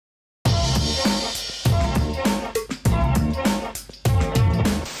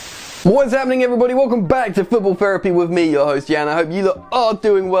What is happening, everybody? Welcome back to Football Therapy with me, your host Jan. I hope you lot are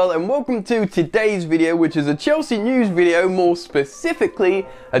doing well, and welcome to today's video, which is a Chelsea news video, more specifically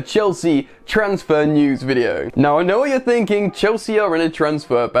a Chelsea transfer news video. Now, I know what you're thinking, Chelsea are in a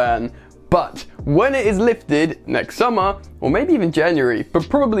transfer ban, but when it is lifted next summer, or maybe even January, but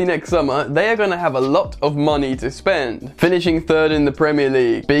probably next summer, they are going to have a lot of money to spend. Finishing third in the Premier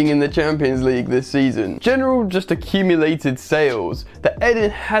League, being in the Champions League this season, general just accumulated sales, the Eden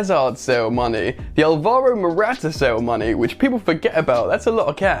Hazard sale money, the Alvaro Morata sale money, which people forget about, that's a lot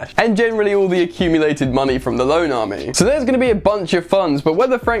of cash, and generally all the accumulated money from the loan army. So there's going to be a bunch of funds, but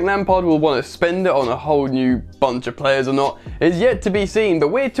whether Frank Lampard will want to spend it on a whole new bunch of players or not is yet to be seen, but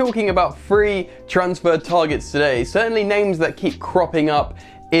we're talking about 3 transfer targets today, certainly names that keep cropping up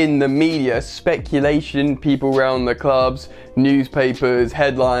in the media, speculation, people around the clubs, newspapers,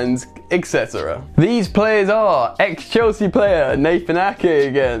 headlines, etc. These players are ex-Chelsea player Nathan Ake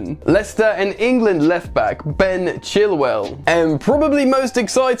again, Leicester and England left-back Ben Chilwell, and probably most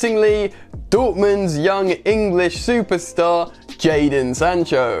excitingly, Dortmund's young English superstar Jadon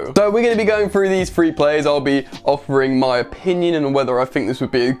Sancho. So we're going to be going through these 3 players. I'll be offering my opinion on whether I think this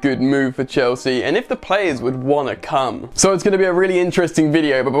would be a good move for Chelsea and if the players would want to come. So it's going to be a really interesting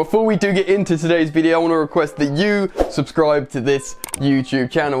video, but before we do get into today's video, I want to request that you subscribe to this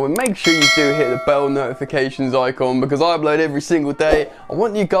YouTube channel and make sure you do hit the bell notifications icon because I upload every single day. I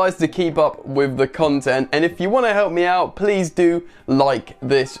want you guys to keep up with the content, and if you want to help me out, please do like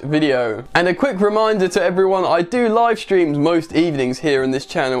this video. And a quick reminder to everyone, I do live streams most evenings here in this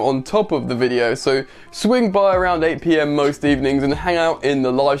channel on top of the video, so swing by around 8 PM most evenings and hang out in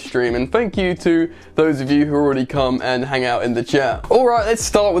the live stream, and thank you to those of you who already come and hang out in the chat. Alright, let's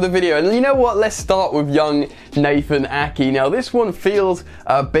start with the video, and you know what, let's start with young Nathan Ake. Now this one feels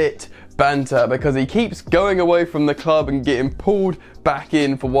a bit banter because he keeps going away from the club and getting pulled back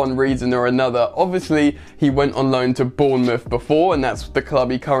in for one reason or another. Obviously he went on loan to Bournemouth before, and that's the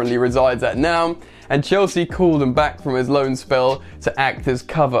club he currently resides at now, and Chelsea called him back from his loan spell to act as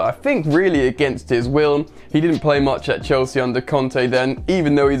cover, I think really against his will. He didn't play much at Chelsea under Conte then,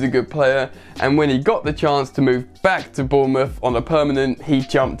 even though he's a good player, and when he got the chance to move back to Bournemouth on a permanent, he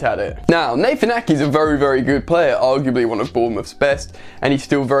jumped at it. Now, Nathan Ake is a very, very good player, arguably one of Bournemouth's best, and he's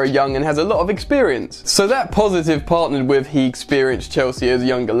still very young and has a lot of experience. So that positive partnered with he experienced Chelsea as a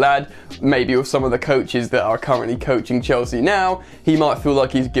younger lad, maybe with some of the coaches that are currently coaching Chelsea now, he might feel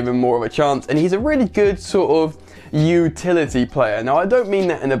like he's given more of a chance, and he's a really good sort of utility player. Now I don't mean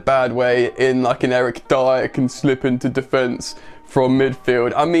that in a bad way, in like an Eric Dyer can slip into defence from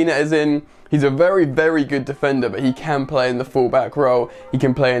midfield. I mean it as in he's a very, very good defender, but he can play in the full-back role. He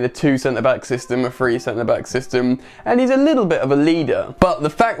can play in a 2 centre-back system, a 3 centre-back system, and he's a little bit of a leader. But the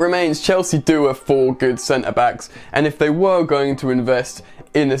fact remains, Chelsea do have 4 good centre-backs, and if they were going to invest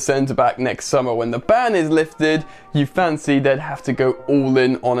in a centre-back next summer when the ban is lifted, you fancy they'd have to go all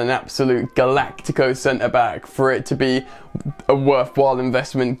in on an absolute Galactico centre-back for it to be a worthwhile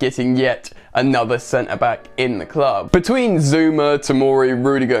investment getting yet another centre-back in the club. Between Zuma, Tomori,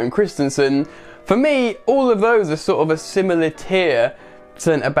 Rudiger and Christensen, for me, all of those are sort of a similar tier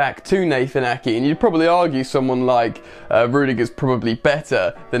centre-back to Nathan Ake, and you'd probably argue someone like Rudiger's probably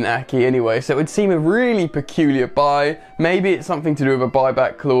better than Ake anyway, so it would seem a really peculiar buy. Maybe it's something to do with a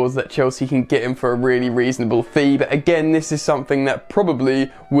buyback clause that Chelsea can get him for a really reasonable fee, but again, this is something that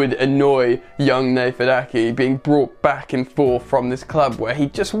probably would annoy young Nathan Ake, being brought back and forth from this club where he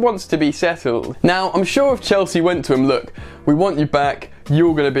just wants to be settled. Now, I'm sure if Chelsea went to him, look, we want you back,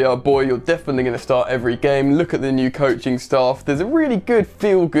 you're going to be our boy, you're definitely going to start every game, look at the new coaching staff, there's a really good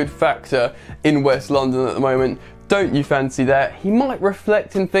feel-good factor in West London at the moment, don't you fancy that? He might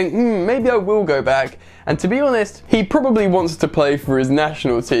reflect and think, maybe I will go back. And to be honest, he probably wants to play for his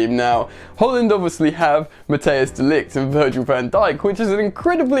national team now. Holland obviously have Matthijs de Ligt and Virgil van Dijk, which is an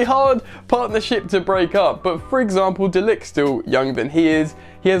incredibly hard partnership to break up. But for example, de Ligt's still younger than he is.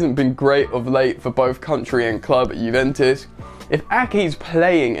 He hasn't been great of late for both country and club at Juventus. If Ake's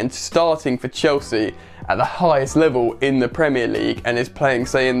playing and starting for Chelsea at the highest level in the Premier League and is playing,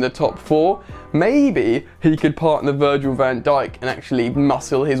 say, in the top 4, maybe he could partner Virgil van Dijk and actually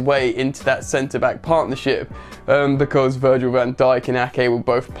muscle his way into that centre-back partnership because Virgil van Dijk and Ake will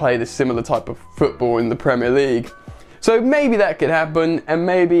both play the similar type of football in the Premier League. So maybe that could happen, and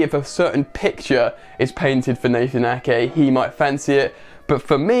maybe if a certain picture is painted for Nathan Ake, he might fancy it. But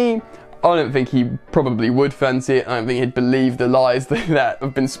for me, I don't think he probably would fancy it. I don't think he'd believe the lies that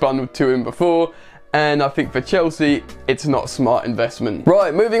have been spun to him before. And I think for Chelsea, it's not a smart investment.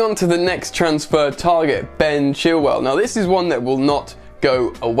 Right, moving on to the next transfer target, Ben Chilwell. Now, this is one that will not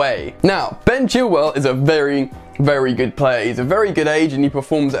go away. Now, Ben Chilwell is a very, very good player. He's a very good age and he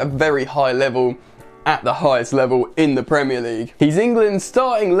performs at a very high level, at the highest level in the Premier League. He's England's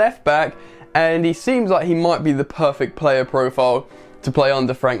starting left back and he seems like he might be the perfect player profile to play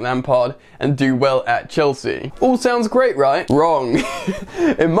under Frank Lampard and do well at Chelsea. All sounds great, right? Wrong.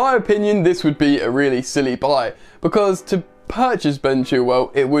 In my opinion, this would be a really silly buy, because to purchase Ben Chilwell,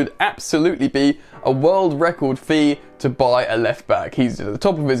 it would absolutely be a world record fee to buy a left back. He's at the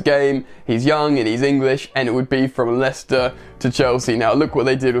top of his game, he's young and he's English, and it would be from Leicester to Chelsea. Now look what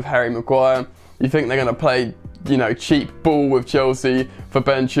they did with Harry Maguire. You think they're going to play, you know, cheap ball with Chelsea for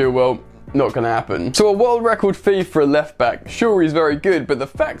Ben Chilwell? Not going to happen. So a world record fee for a left back, sure, he's very good, but the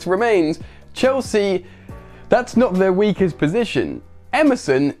fact remains, Chelsea, that's not their weakest position.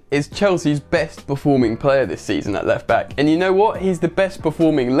 Emerson is Chelsea's best performing player this season at left back, and you know what? He's the best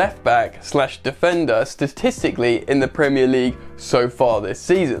performing left back slash defender statistically in the Premier League so far this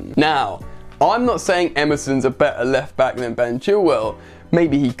season. Now, I'm not saying Emerson's a better left back than Ben Chilwell.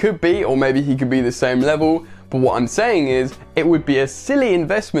 Maybe he could be, or maybe he could be the same level. But what I'm saying is, it would be a silly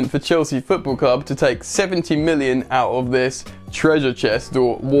investment for Chelsea Football Club to take 70 million out of this treasure chest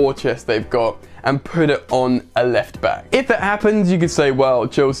or war chest they've got and put it on a left back. If it happens, you could say, well,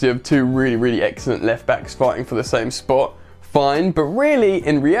 Chelsea have two really excellent left backs fighting for the same spot. Fine, but really,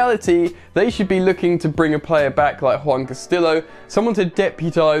 in reality, they should be looking to bring a player back like Juan Castillo, someone to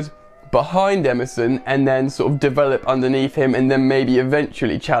deputise behind Emerson and then sort of develop underneath him and then maybe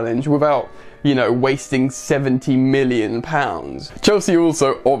eventually challenge without, you know, wasting £70 million. Chelsea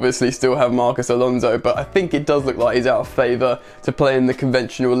also obviously still have Marcos Alonso, but I think it does look like he's out of favour to play in the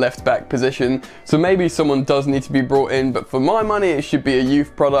conventional left back position, so maybe someone does need to be brought in, but for my money it should be a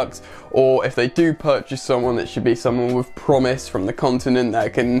youth product, or if they do purchase someone, it should be someone with promise from the continent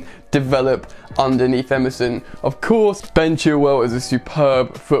that can develop underneath Emerson. Of course, Ben Chilwell is a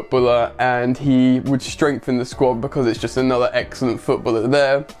superb footballer and he would strengthen the squad because it's just another excellent footballer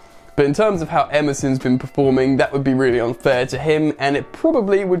there. But in terms of how Emerson's been performing, that would be really unfair to him, and it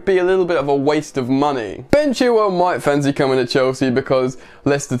probably would be a little bit of a waste of money. Ben Chilwell might fancy coming to Chelsea because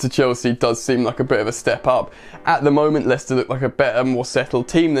Leicester to Chelsea does seem like a bit of a step up. At the moment, Leicester look like a better, more settled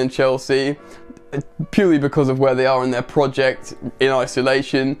team than Chelsea, purely because of where they are in their project in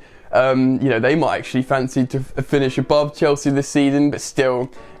isolation. You know, they might actually fancy to finish above Chelsea this season, but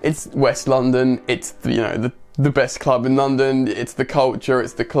still, it's West London, it's, you know, the best club in London, it's the culture,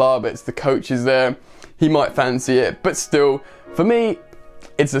 it's the club, it's the coaches there. He might fancy it, but still, for me,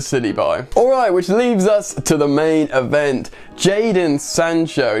 it's a silly buy. Alright, which leaves us to the main event, Jadon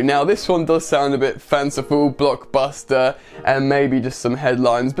Sancho. Now this one does sound a bit fanciful, blockbuster, and maybe just some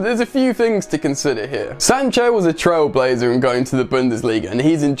headlines, but there's a few things to consider here. Sancho was a trailblazer in going to the Bundesliga, and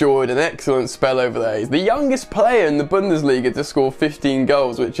he's enjoyed an excellent spell over there. He's the youngest player in the Bundesliga to score 15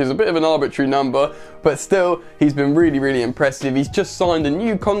 goals, which is a bit of an arbitrary number, but still, he's been really impressive. He's just signed a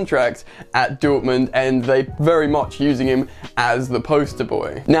new contract at Dortmund, and they're very much using him as the poster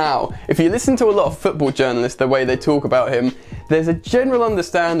boy. Now, if you listen to a lot of football journalists, the way they talk about him, there's a general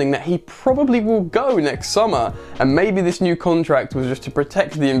understanding that he probably will go next summer, and maybe this new contract was just to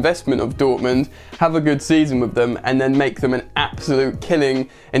protect the investment of Dortmund, have a good season with them, and then make them an absolute killing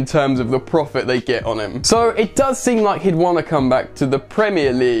in terms of the profit they get on him. So it does seem like he'd want to come back to the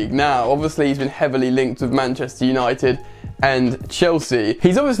Premier League. Now, obviously he's been heavily linked with Manchester United and Chelsea.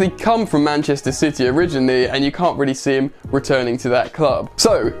 He's obviously come from Manchester City originally, and you can't really see him returning to that club.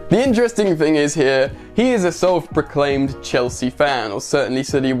 So, the interesting thing is here, he is a self-proclaimed Chelsea fan, or certainly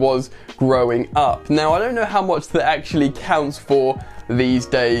said he was growing up. Now, I don't know how much that actually counts for these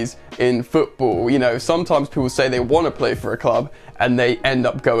days in football. You know, sometimes people say they want to play for a club and they end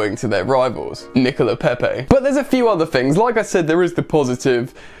up going to their rivals, Nicola Pepe. But there's a few other things. Like I said, there is the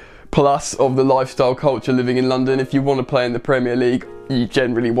positive plus of the lifestyle culture living in London. If you want to play in the Premier League, you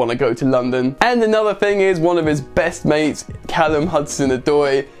generally want to go to London. And another thing is, one of his best mates, Callum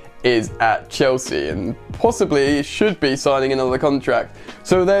Hudson-Odoi, is at Chelsea and possibly should be signing another contract.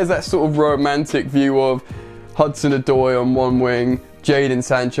 So there's that sort of romantic view of Hudson-Odoi on one wing, Jadon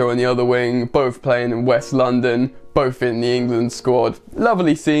Sancho on the other wing, both playing in West London, both in the England squad.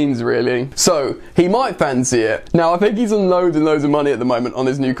 Lovely scenes, really. So, he might fancy it. Now, I think he's on loads and loads of money at the moment on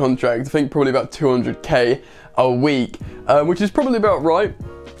his new contract. I think probably about 200k a week, which is probably about right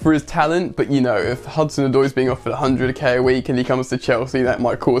for his talent, but you know, if Hudson-Odoi is being offered 100k a week and he comes to Chelsea, that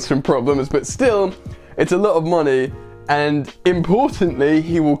might cause some problems, but still, it's a lot of money And importantly,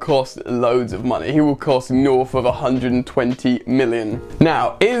 he will cost loads of money. He will cost north of 120 million.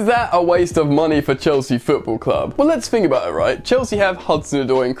 Now, is that a waste of money for Chelsea Football Club? Well, let's think about it, right? Chelsea have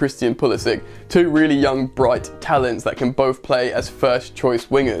Hudson-Odoi and Christian Pulisic, two really young, bright talents that can both play as first-choice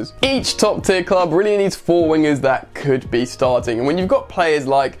wingers. Each top-tier club really needs 4 wingers that could be starting. And when you've got players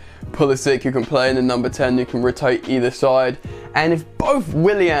like Pulisic who can play in the number 10, who can rotate either side, and if both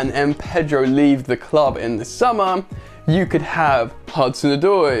Willian and Pedro leave the club in the summer, you could have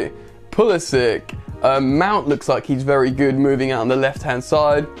Hudson-Odoi, Pulisic, Mount looks like he's very good moving out on the left-hand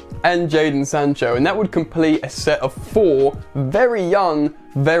side, and Jadon Sancho, and that would complete a set of 4 very young,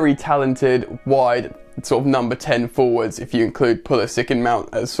 very talented, wide sort of number 10 forwards if you include Pulisic and Mount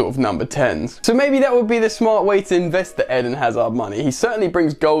as sort of number 10s. So maybe that would be the smart way to invest the Eden Hazard money. He certainly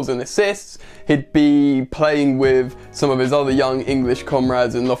brings goals and assists. He'd be playing with some of his other young English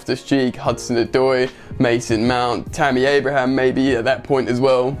comrades in Loftus-Cheek, Hudson-Odoi, Mason Mount, Tammy Abraham maybe at that point as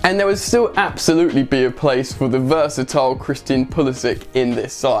well. And there would still absolutely be a place for the versatile Christian Pulisic in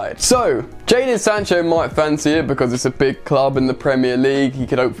this side. So, Jadon Sancho might fancy it because it's a big club in the Premier League. He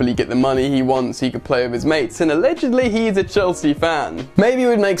could hopefully get the money he wants, he could play with his mates, and allegedly he's a Chelsea fan. Maybe it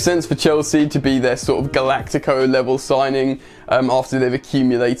would make sense for Chelsea to be their sort of Galactico level signing after they've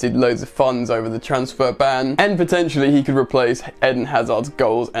accumulated loads of funds over the transfer ban, and potentially he could replace Eden Hazard's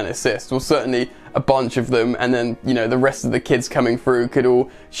goals and assists, or certainly a bunch of them, and then, you know, the rest of the kids coming through could all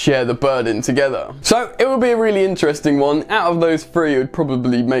share the burden together. So it would be a really interesting one. Out of those 3, it would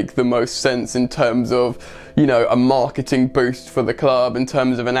probably make the most sense in terms of, you know, a marketing boost for the club, in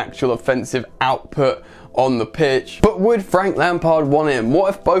terms of an actual offensive output on the pitch. But would Frank Lampard want him?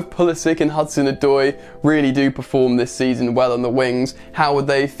 What if both Pulisic and Hudson-Odoi really do perform this season well on the wings? How would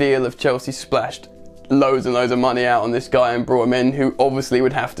they feel if Chelsea splashed loads and loads of money out on this guy and brought him in, who obviously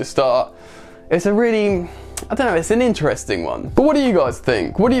would have to start? It's a really, I don't know, it's an interesting one. But what do you guys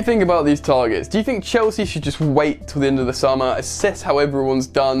think? What do you think about these targets? Do you think Chelsea should just wait till the end of the summer, assess how everyone's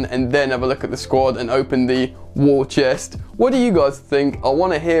done, and then have a look at the squad and open the war chest? What do you guys think? I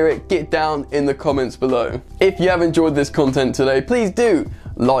want to hear it. Get down in the comments below. If you have enjoyed this content today, please do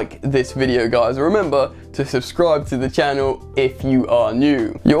like this video, guys. Remember to subscribe to the channel if you are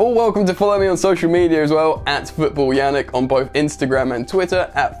new. You're all welcome to follow me on social media as well, at Football Yannick on both Instagram and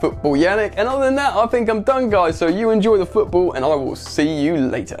Twitter, at Football Yannick. And other than that, I think I'm done, guys. So you enjoy the football, and I will see you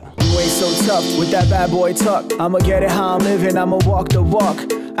later. You ain't so tough with that bad boy tuck. I'ma get it how I'm living, I'ma walk the walk.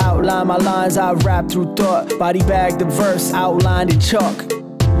 Outline my lines, I rap through thought. Body bag the verse, outlined in chalk.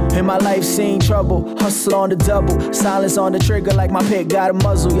 In my life seen trouble, hustle on the double. Silence on the trigger like my pick got a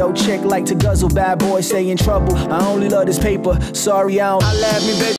muzzle. Yo chick like to guzzle, bad boy stay in trouble. I only love this paper, sorry I don't. I laugh me, bitch.